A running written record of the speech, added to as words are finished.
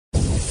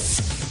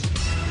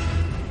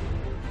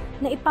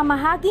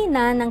Naipamahagi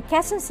na ng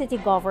Quezon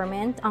City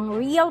Government ang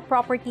Real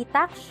Property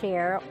Tax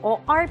Share o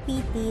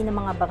RPT ng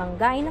mga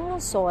barangay ng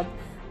lungsod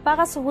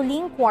para sa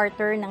huling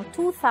quarter ng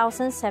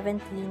 2017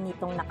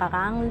 nitong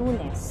nakaraang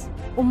Lunes.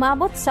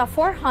 Umabot sa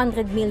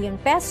 400 million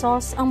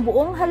pesos ang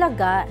buong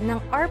halaga ng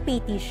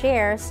RPT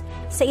shares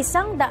sa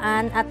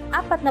 142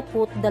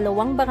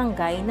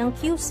 barangay ng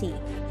QC.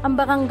 Ang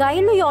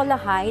barangay Loyola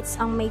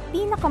Heights ang may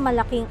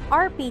pinakamalaking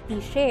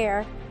RPT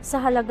share sa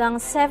halagang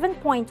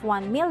 7.1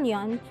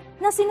 million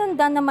na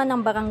sinundan naman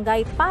ng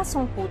barangay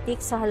Pasong Putik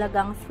sa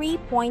halagang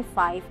 3.5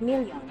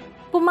 million.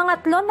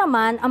 Pumangatlo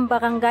naman ang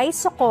barangay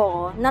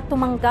Socorro na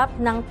tumanggap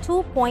ng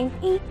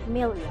 2.8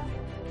 million.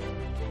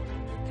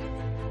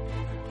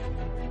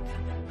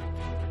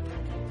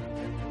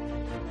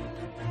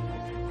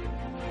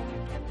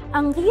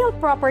 Ang Real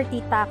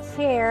Property Tax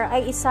Share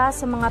ay isa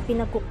sa mga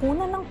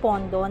pinagkukunan ng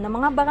pondo ng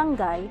mga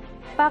barangay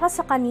para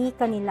sa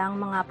kani-kanilang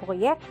mga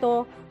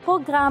proyekto,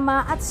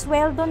 programa at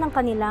sweldo ng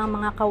kanilang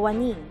mga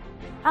kawani.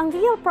 Ang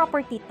Real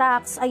Property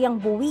Tax ay ang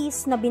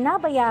buwis na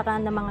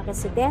binabayaran ng mga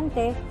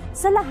residente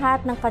sa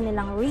lahat ng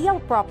kanilang real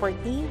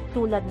property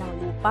tulad ng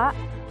lupa,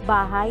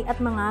 bahay at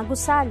mga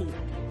gusali.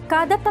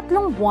 Kada 3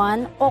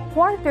 buwan o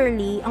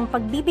quarterly ang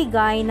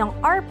pagbibigay ng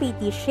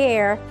RPT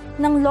share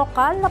ng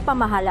lokal na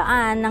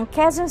pamahalaan ng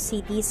Quezon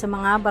City sa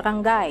mga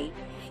barangay.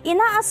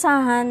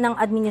 Inaasahan ng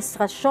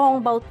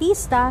Administrasyong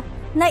Bautista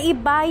na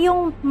iba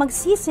yung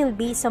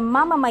magsisilbi sa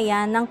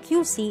mamamayan ng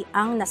QC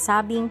ang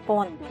nasabing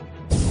pondo.